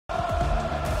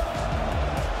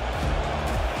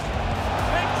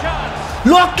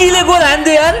लकीले goal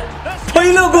हान्दे यार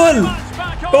पहिलो goal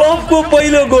क्लबको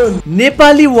पहिलो goal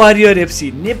Nepali warrior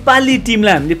FC Nepali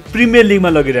टिमलाई हामीले प्रिमियर लिगमा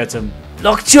लगिरहेछौँ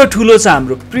लक्ष्य ठुलो छ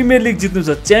हाम्रो प्रिमियर लिग जित्नु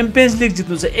छ च्याम्पियन्स लिग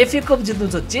जित्नु छ एफए कप जित्नु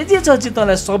छ जे छ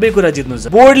जित्नलाई सबै कुरा जित्नु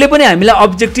छ बोर्डले पनि हामीलाई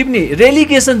अब्जेक्टिभ नि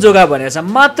रेलिगेसन जोगा भनेको छ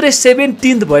मात्रै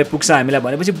 17th भए पुग्छ हामीलाई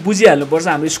भनेपछि बुझिहाल्नु पर्छ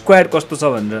हाम्रो स्क्वाड कस्तो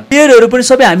छ भनेर प्लेयरहरू पनि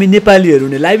सबै हामी नेपालीहरू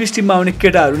नै लाइभ स्ट्रिममा आउने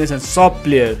केटाहरू नै छन् सब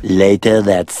player later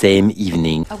that same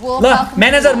evening ल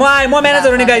म्यानेजर म म्यानेजर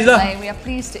हुने गाइज ल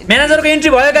म्यानेजरको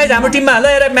एन्ट्री भयो गाइज हाम्रो टिममा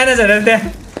ल हेर म्यानेजरहरु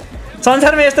त्यहाँ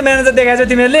संसारमा यस्तो म्यानेजर देखाएको छ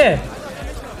तिमीहरुले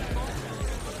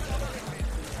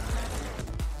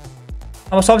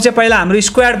अब सबसे पहिला हाम्रो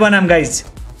स्क्वाड बनाम गाइज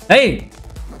है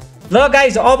ल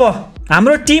गाइज अब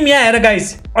हाम्रो टिम यहाँ हेर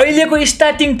गाइज अहिलेको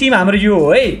स्टार्टिङ टिम हाम्रो यो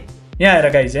हो है यहाँ हेर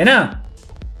गाइज हैन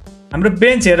हाम्रो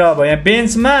बेन्च हेर अब यहाँ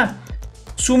बेन्चमा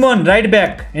सुमन राइट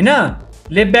ब्याक हैन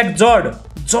लेफ्ट ब्याक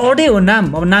जर्डै हो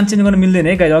नाम अब नाम चेन्ज गर्न मिल्दैन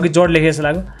है गाइज अघि जर्ड लेखे जस्तो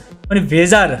लाग्यो अनि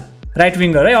भेजार राइट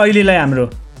विङ्गर है अहिलेलाई हाम्रो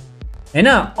हैन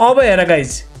अब हेर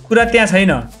गाइज कुरा त्यहाँ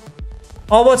छैन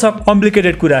अब छ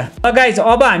कम्प्लिकेटेड कुरा गाइज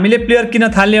अब हामीले प्लेयर किन्न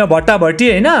थाल्ने हो भट्टाभट्टी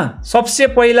हैन सबसे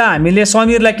पहिला हामीले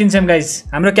समीरलाई किन्छौँ गाइज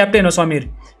हाम्रो क्याप्टेन हो समीर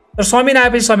तर समीर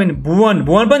आएपछि समीर भुवन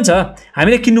पनि छ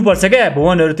हामीले किन्नुपर्छ क्या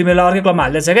भुवनहरू तिमीलाई अर्कै क्लबमा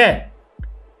हाल्दैछ क्या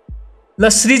ल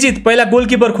सृजित पहिला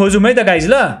गोलकिपर खोजौँ है त गाइज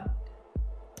ल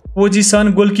पोजिसन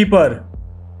गोलकिपर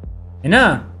हैन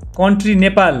कन्ट्री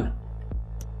नेपाल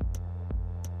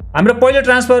हाम्रो पहिलो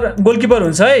ट्रान्सफर गोलकिपर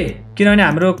हुन्छ है किनभने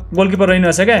हाम्रो गोलकिपर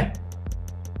रहन्छ क्या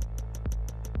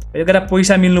एउटा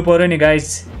पैसा मिल्नु पर्यो नि गाइज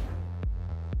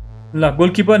ल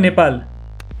गोलकिपर नेपाल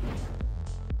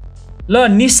ल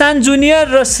निशान जुनियर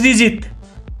र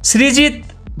सृजित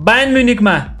बायर्न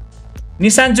म्युनिकमा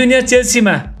निशान जुनियर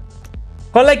चेल्सीमा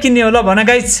कसलाई किन्ने हो ल भन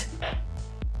गाइज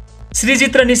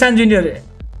सृजित र निशान जुनियर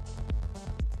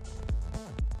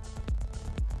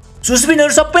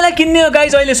सुस्पिनहरू सबैलाई किन्ने हो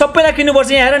गाइज अहिले सबैलाई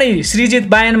किन्नुपर्छ यहाँ हेर न सृजित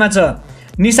बायर्नमा छ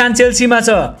निशान चेल्सीमा छ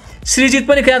सृजित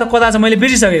पनि कता छ मैले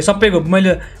बिर्सिसकेँ सबैको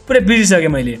मैले पुरै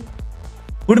बिर्सिसकेँ मैले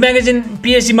फुड म्यागजिन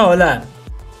पिएससीमा होला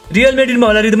रियल मेड्रिडमा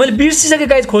होला मैले बिर्सिसकेँ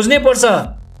गाइज खोज्नै पर्छ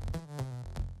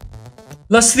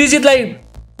ल सृजितलाई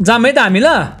जाम है त हामी ल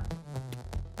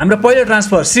हाम्रो पहिलो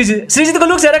ट्रान्सफर सृजितको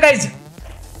लुक्स हेर गाइज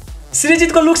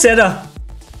सृजितको लुक्स हेर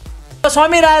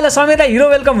समीर आयो ल समीरलाई हिरो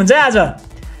वेलकम हुन्छ है आज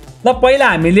ल पहिला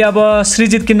हामीले अब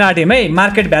सृजित किन्न आँट्यौँ है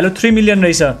मार्केट भ्यालु 3 मिलियन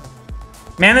रहेछ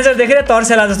म्यानेजर देखेर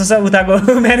तर्सेला जस्तो छ उताको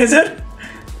म्यानेजर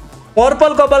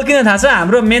पर्पल कपाल किन थाहा छ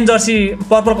हाम्रो मेन जर्सी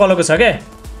पर्पल कलरको छ क्या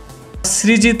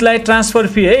सृजितलाई ट्रान्सफर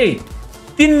फी है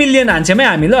 3 मिलियन हान्छौँ है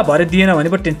हामी ल भरे दिएन भने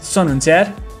पो टेन्सन हुन्छ यार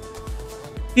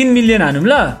 3 मिलियन हानौँ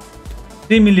ल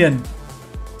 3 मिलियन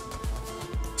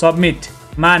सबमिट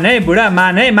मान है बुढा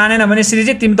मान है मानेन भने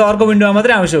सृजित तिमी त अर्को विन्डोमा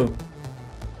मात्रै आउँछौ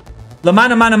ल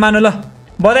मानो ल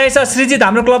बधाई छ सृजित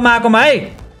हाम्रो क्लबमा आएकोमा है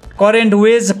करेन्ट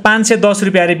वेज 510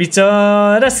 रुपियाँ अरे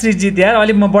बिचरा सृजित यार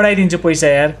अलिक म बढाइदिन्छु पैसा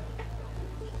यार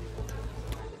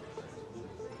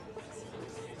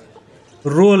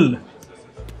रोल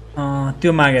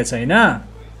त्यो मागेको छ हैन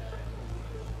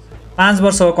 5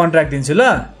 वर्षको कन्ट्र्याक्ट दिन्छु ल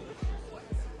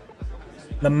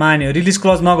मान्यो रिलिज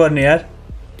क्लज नगर्ने यार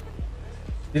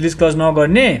रिलिज क्लज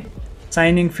नगर्ने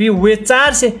साइनिङ फी वे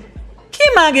 400 के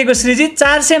मागेको सृजित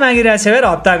 400 मागिरहेको छ यार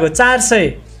हप्ताको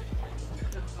 400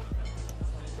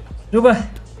 रुक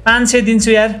 500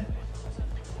 दिन्छु यार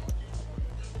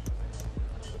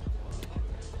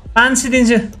 500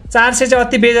 दिन्छु 400 चाहिँ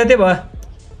अति बेजते भयो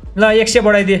ल 100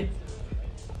 बढाइदिए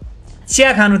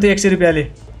चिया खानु त 100 रुपियाँले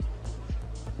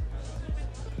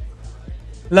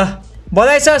ल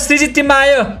बधाई छ सृजित टिममा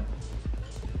आयो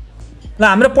ल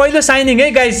हाम्रो पहिलो साइनिङ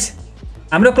है गाइज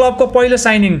हाम्रो क्लबको पहिलो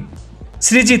साइनिङ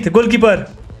सृजित गोलकिपर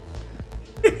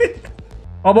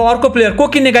अब अर्को प्लेयर को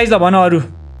किन्ने गाइज ल भन अरू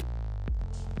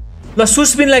ल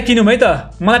सुस्पिनलाई किनौँ है त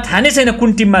मलाई थाहा नै छैन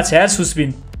कुन टिममा छ यार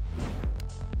सुस्पिन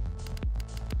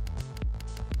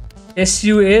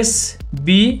SUSB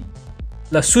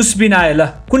ल सुस्पिन आयो ल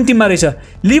कुन टिममा रहेछ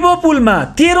लिभरपुलमा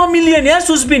 13 मिलियन यार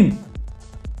सुस्पिन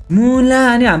मुला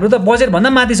अनि हाम्रो त बजेट भन्दा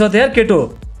माथि छ त यार केटो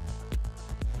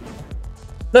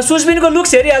ल सुस्पिनको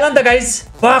लुक्स हेरिहाल नि त गाइज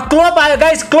क्लब आयो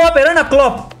गाइज क्लब हेर न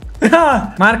club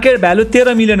market value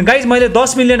 13 million guys मैले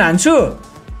 10 मिलियन हान्छु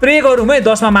प्रे गरौँ है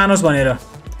 10 मा मानोस् भनेर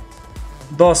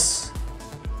 10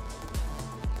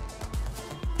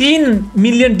 3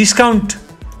 million discount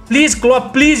please club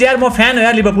please यार म फ्यान हो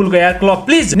यार लिभरपुलको यार क्लब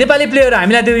प्लिज नेपाली प्लेयर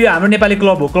हामीलाई दियो यो हाम्रो नेपाली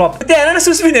क्लब हो क्लब त्यहाँ हेर न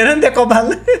सुस्पिन हेर न त्यहाँ कपाल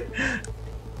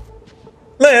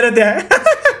ल हेर त्यहाँ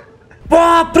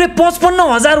बाप्रे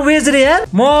 55,000 वेज रे यार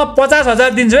म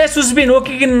 50,000 दिन्छु है सुस्पिन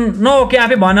ओके कि नओके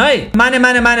आफै भन है माने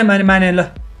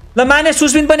ल माने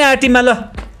सुस्पिन पनि आयो टिममा ल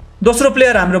दोस्रो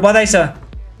प्लेयर हाम्रो बधाई छ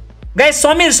गाइस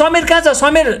समीर कहाँ छ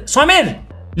समीर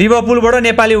लिभरपुलबाट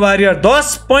नेपाली वारियर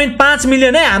 10.5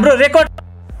 मिलियन है हाम्रो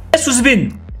रेकर्ड सुस्बिन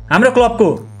हाम्रो क्लबको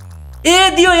ए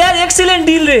दियो यार एक्सिलेन्ट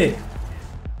डिल रे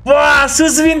वाह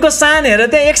सुस्बिनको सान हेर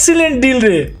त्यहाँ एक्सिलेन्ट डिल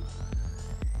रे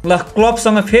ल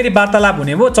क्लबसँग फेरि वार्तालाप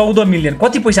हुने भो 14 मिलियन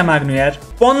कति पैसा माग्नु यार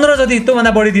 15 जति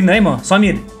त्योभन्दा बढी दिन्न है म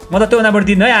समीर म त त्योभन्दा बढी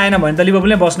दिन्न है आएन भने त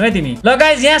लिभरपुलमै बस्नु है तिमी ल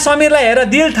गाइज यहाँ समीरलाई हेर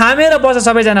दिल थामेर बस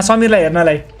सबैजना समीरलाई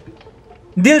हेर्नलाई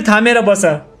दिल थामेर बस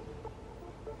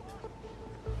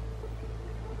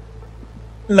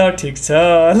ल ठिक छ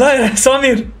ल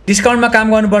समीर डिस्काउन्टमा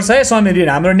काम गर्नुपर्छ है समीर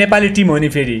हाम्रो नेपाली टिम हो नि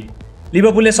फेरि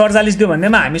लिभरपुलले 47 दियो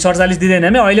भन्दैमा हामी 47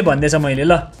 दिँदैनौँ अहिले भन्दैछ मैले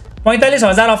ल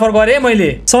 45,000 अफर गरेँ मैले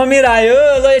समीर आयो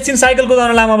ल एकछिन साइकल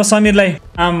कुदाउन लाम अब समीरलाई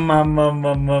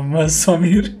आम्मामामामा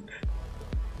समीर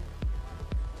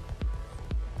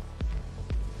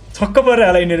छक्क परेर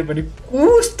होला यिनीहरू पनि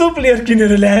कस्तो प्लेयर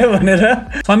किनेर ल्यायो भनेर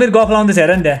समीर गफ लाउँदैछ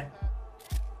हेर नि त्यहाँ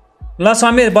ल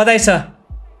समीर बधाई छ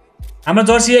हाम्रो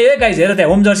जर्सी है गाइज हेर त्यहाँ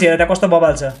होम जर्सी हेर त्यहाँ कस्तो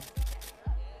बबाल छ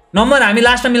नम्बर हामी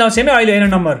लास्टमा मिलाउँछौँ है अहिले होइन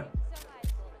नम्बर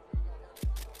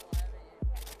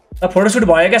ल फोटोसुट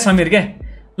भयो क्या समीर क्या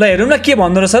ल हेरौँ न के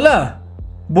भन्दो रहेछ ल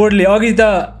बोर्डले अघि त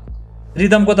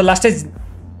रिदमको त लास्टै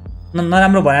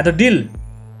नराम्रो भने त डिल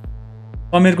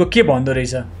समीरको के भन्दो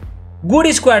रहेछ गुड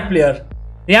स्क्वाड प्लेयर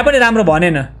यहाँ पनि राम्रो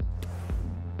भनेन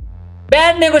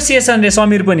ब्याड नेगोसिएसन रे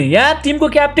समीर पनि यार टिमको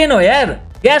क्याप्टेन हो यार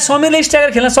समीरले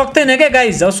स्ट्राइकर खेल्न सक्दैन क्या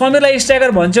गाइज अब समीरलाई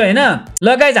स्ट्राइकर भन्छु होइन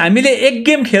ल गाइज हामीले एक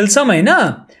गेम खेल्छौँ होइन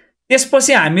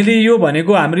त्यसपछि हामीले यो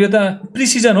भनेको हाम्रो यो त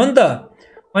प्रिसिजन हो नि त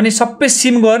अनि सबै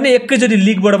सिम गर्ने एकैचोटि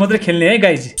लिगबाट मात्रै खेल्ने है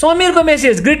guys समीरको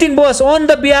message greeting bus on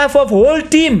the behalf of whole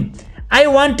team I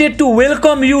wanted to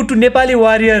welcome you to Nepali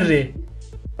warrior रे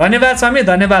धन्यवाद समीर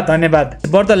धन्यवाद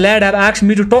but the ल्याड have asked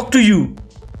me to talk to you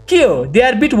के हो they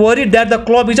are beet worried that the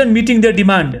club is not meeting there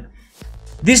demand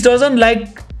this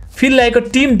doesn't feel like a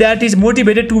team that is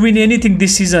motivated to win anything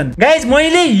this season guys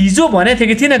मैले हिजो भनेको थिएँ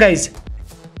कि थिइनँ guys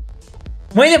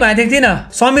मैले भनेको थिएँ किन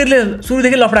समीरले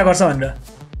सुरुदेखि लफडा गर्छ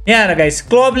भनेर यहाँ आएर गाइज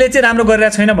क्लबले चाहिँ राम्रो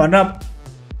गरिरहेको छैन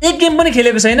भनेर एक गेम पनि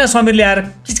खेलेको छैन समीरले आएर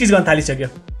किचकिच गर्न थालिसक्यो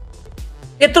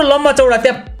यत्रो लम्बा चौडा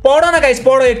त्यहाँ पढ न गाइज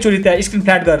पढ एकचोटि त्यहाँ स्क्रिन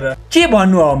फ्ल्याट गरेर के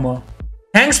भन्नु अब म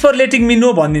thanks for letting me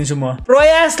know भनिदिन्छु म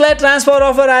प्रयासलाई ट्रान्सफर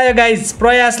अफर आयो गाइज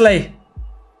प्रयासलाई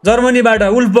जर्मनीबाट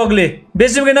उल्फबर्गले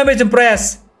बेच्यौँ कि नबेच्यौँ प्रयास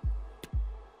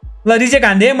ल रिजेक्ट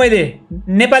हान्दिएँ मैले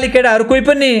नेपाली केटाहरू कोही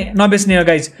पनि नबेच्ने हो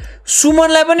गाइज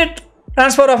सुमनलाई पनि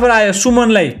ट्रान्सफर अफर आयो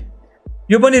सुमनलाई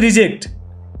यो पनि रिजेक्ट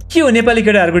के हो नेपाली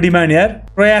केटाहरूको डिमान्ड यार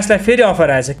प्रयासलाई फेरि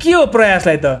अफर आएछ के हो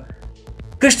प्रयासलाई त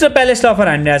क्रिस्टल प्यालेसले अफर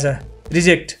हानिरहेछ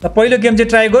रिजेक्ट ल पहिलो गेम चाहिँ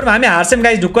ट्राई गरौँ हामी हार्छौँ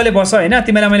गाइज ढुक्कले बस्छ होइन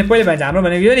तिमीलाई मैले पहिले भन्छ हाम्रो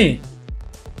भनेको यो नि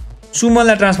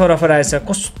सुमनलाई ट्रान्सफर अफर आएछ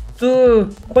कस्तो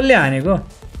कसले हानेको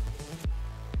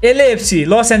LFC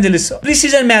loss Angeles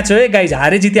precision match हो है गाइज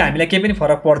हारे जिते हामीलाई केही पनि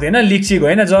फरक पर्दैन लिग चिग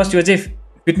होइन जस्ट यो चाहिँ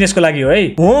फिटनेसको लागि हो है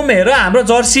होम हेर हाम्रो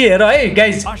जर्सी हेर है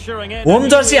गाइज होम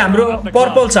जर्सी हाम्रो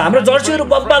पर्पल छ हाम्रो जर्सीहरू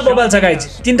बब्बाल छ गाइज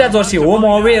तीनटा जर्सी होम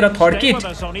अवे र थर्ड किट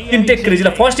इन्टेक क्रेजी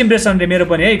ल फर्स्ट इम्प्रेसन रे मेरो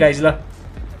पनि है गाइज ल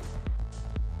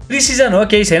प्रिसिजन हो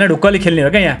केही छैन ढुक्कले खेल्ने हो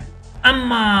क्या यहाँ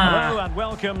आम्मा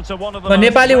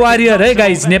नेपाली वारियर है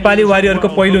गाइज नेपाली वारियरको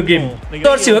पहिलो गेम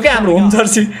जर्सी हो क्या हाम्रो होम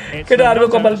जर्सी केटाहरूको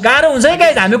कपाल गाह्रो हुन्छ है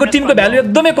गाइज हामीको टिमको भ्यालु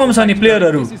एकदमै कम छ नि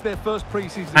प्लेयरहरू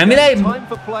हामीलाई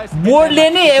बोर्डले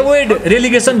नै एभोइड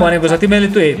रेलिगेसन भनेको छ तिमीले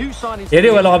त्यो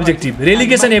हेऱ्यो होला अब्जेक्टिभ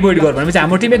रेलिगेसन एभोइड गर भनेपछि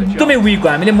हाम्रो टिम एकदमै विक हो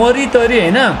हामीले मरितरी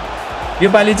होइन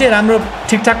योपालि चाहिँ राम्रो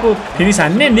ठिकठाकको फिनिस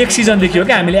हान्ने नेक्स्ट सिजनदेखि हो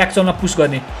क्या हामीले एक्चुअलमा पुस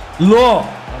गर्ने ल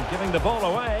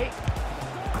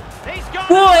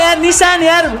ओ यार निशान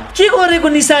यार के गरेको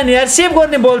निशान यार सेभ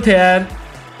गर्ने बल थियो यार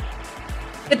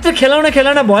यत्रो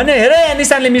खेलाउन भन्यो हेर यहाँ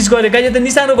निशानले मिस गरेको यो त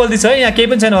निशानको गल्ती छ है यहाँ केही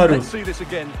पनि छैन अरू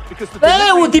ए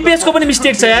ऊ दिपेशको पनि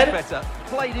मिस्टेक छ यार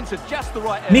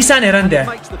निशान हेर नि त्यहाँ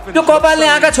त्यो कपालले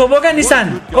आँखा छोपो क्या निशान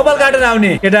कपाल काटेर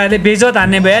आउने केटाहरूले बेइज्जत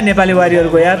हान्ने भयो यार नेपाली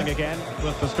वारियरको यार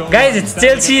गाइज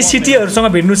चेल्सी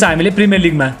सिटीहरूसँग भिड्नु छ हामीले प्रिमियर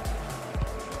लिगमा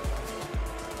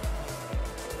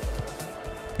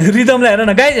रिदमलाई हेर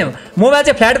न गाइज मोबाइल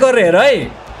चाहिँ फ्ल्याट गरेर हेर है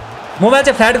मोबाइल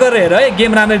चाहिँ फ्ल्याट गरेर हेर है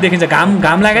गेम राम्ररी देखिन्छ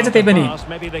घाम लागेको छ त्यही पनि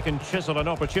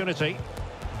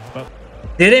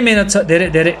धेरै मेहनत छ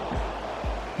धेरै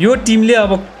यो टिमले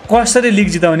अब कसरी लिग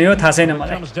जिताउने हो थाहा छैन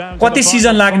मलाई कति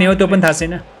सिजन लाग्ने हो त्यो पनि थाहा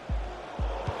छैन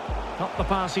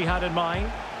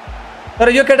तर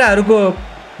यो केटाहरूको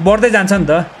बढ्दै जान्छ नि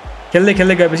त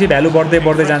खेल्दै गएपछि भ्यालु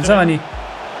बढ्दै जान्छ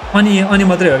अनि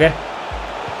मात्रै हो क्या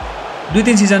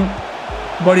 2-3 सिजन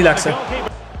बढी लाग्छ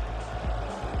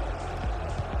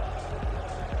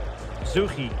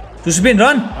सुस्बिन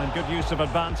रन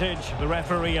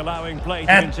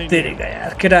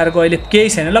यार केटाहरूको अहिले केही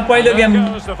छैन ल पहिलो गेम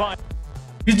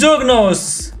बिजोग नहोस्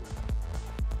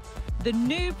The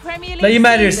new Premier ल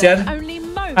इमारेट्स League यार season only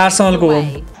moments आर्सेनलको हो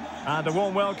away. And a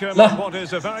warm welcome ल on what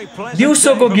is a very pleasant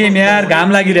दिउँसोको day गेम for यार football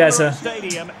घाम लागिरहेछ in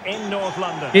Stadium in North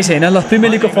London. के छैन ल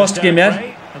प्रिमियर लिगको फर्स्ट गेम यार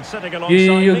And sitting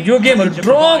alongside यो me गेमहरु to ड्र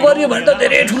provide गर्यो all भने the त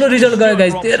धेरै ठुलो analysis रिजल्ट गयो is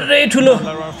गाइस John धेरै Robson. ठुलो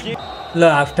There are a few-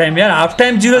 ल हाफ टाइम यार हाफ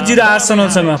टाइम 0-0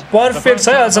 आर्सेनलसँग पर्फेक्ट छ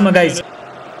अहिलेसम्म गाइस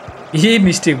यही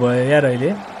मिस्टेक भयो यार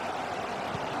अहिले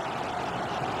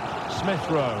Smith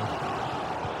Rowe.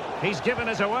 He's given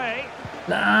us away.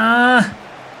 आ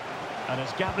And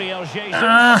it's Gabriel Jesus.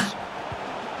 आ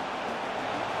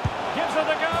Gives it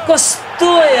a go.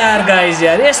 कस्तो यार गाइस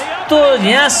यार यस्तो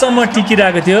यहाँसम्म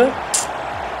टिकिरहेको थियो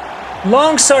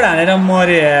लङ शट हानेर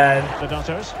मर्यो यार The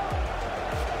Dutters.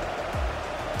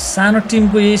 सानो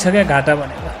टिमको यही छ क्या घाटा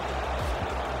भनेको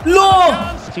लो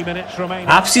 60 minutes remaining.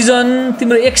 हाफ सिजन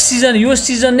तिम्रो एक सिजन यो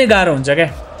सिजन नै गाह्रो हुन्छ क्या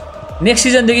नेक्स्ट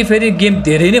सिजनदेखि फेरि गेम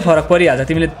धेरै नै फरक परिहाल्छ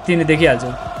तिमीले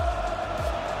देखिहाल्छौ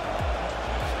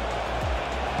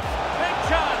Big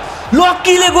chance.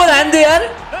 लक्कीले गोल हान्दे यार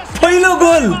पहिलो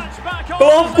गोल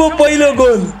क्लबको पहिलो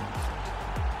गोल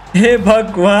हे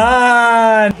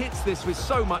भगवान Hits this with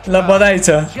so much ल power. बधाई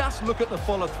छ Just look at the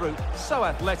follow through. So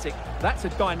athletic. That's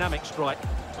a dynamic strike.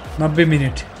 90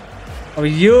 minute अब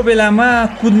यो बेलामा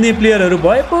कुद्ने प्लेयरहरु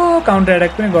भए पो काउन्टर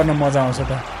अट्याक पनि गर्न मजा आउँछ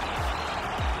त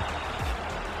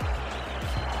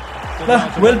ल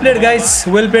वेल प्लेड गाइस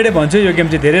वेल प्लेडै भन्छु यो गेम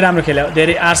चाहिँ धेरै राम्रो खेल्यो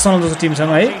धेरै आर्सेनल जस्तो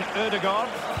टिमसँग है Ødegaard.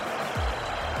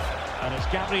 And it's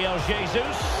Gabriel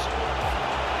Jesus.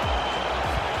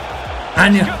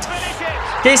 हान्यो Could finish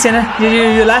it. केही छैन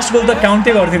यो लास्ट गोल त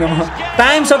काउन्टै गर्दिन म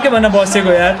टाइम सक्यो भनेर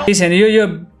बसेको यार केही छैन यो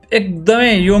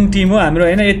एकदमै यङ टिम हो हाम्रो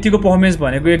हैन यतिको परफर्मेन्स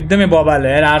भनेको एकदमै बबाल हो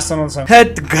यार आर्सेनलसँग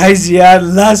हेट गाइस यार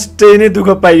लास्ट नै दुःख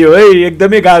पाइयो है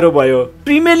एकदमै गाह्रो भयो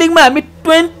प्रिमियर लिगमा हामी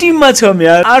 20 मा छौं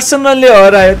यार आर्सेनलले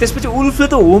हरायो त्यसपछि उल्फले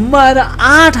त होममा आएर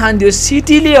 8 हान्दियो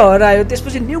सिटीले हरायो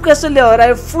त्यसपछि न्यूकासलले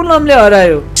हरायो फुलहमले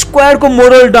हरायो स्क्वाडको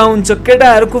मोरल डाउन छ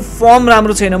केटाहरुको फर्म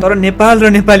राम्रो छैन तर नेपाल र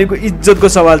नेपालीको इज्जतको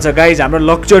सवाल छ गाइस हाम्रो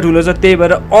लक्ष्य ठुलो छ त्यही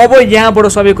भएर अब यहाँबाट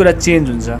सबै कुरा चेन्ज हुन्छ